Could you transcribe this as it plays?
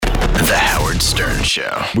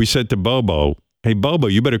Show. We said to Bobo, hey, Bobo,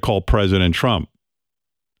 you better call President Trump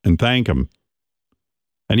and thank him.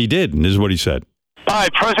 And he did, and this is what he said. Hi,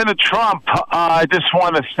 President Trump. I just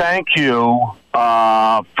want to thank you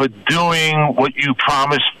for doing what you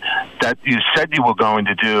promised that you said you were going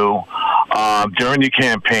to do during your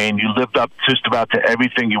campaign. You lived up just about to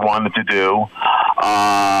everything you wanted to do,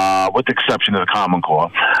 with the exception of the Common Core.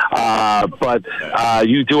 But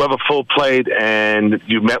you do have a full plate, and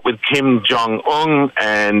you met with Kim Jong-un,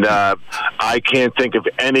 and I can't think of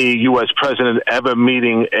any U.S. president ever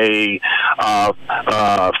meeting a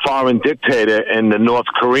foreign dictator in the North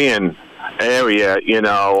Korean area, you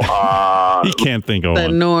know. He can't think of the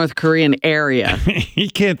one. North Korean area. He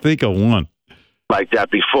can't think of one. Like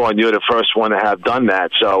that before, and you're the first one to have done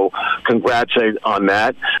that. So congrats on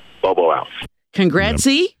that. Bobo out.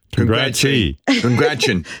 Congratsy? Congratsy.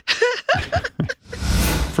 Congratulations.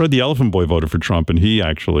 Fred the Elephant Boy voted for Trump, and he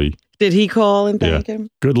actually... Did he call and thank him?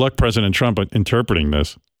 Good luck, President Trump, interpreting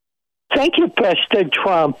this. Thank you, President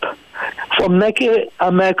Trump, for making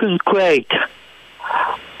America great.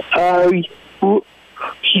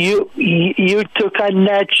 You took a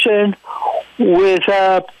nation with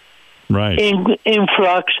a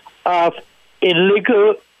influx of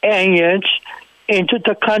illegal aliens into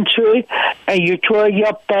the country, and you try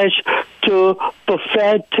your best to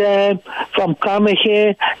prevent them from coming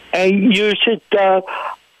here and using the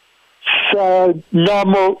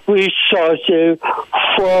normal resources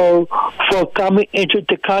for coming into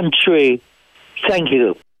the country. Thank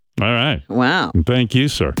you. All right. Wow. Thank you,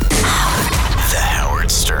 sir. The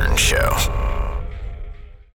Howard Stern Show.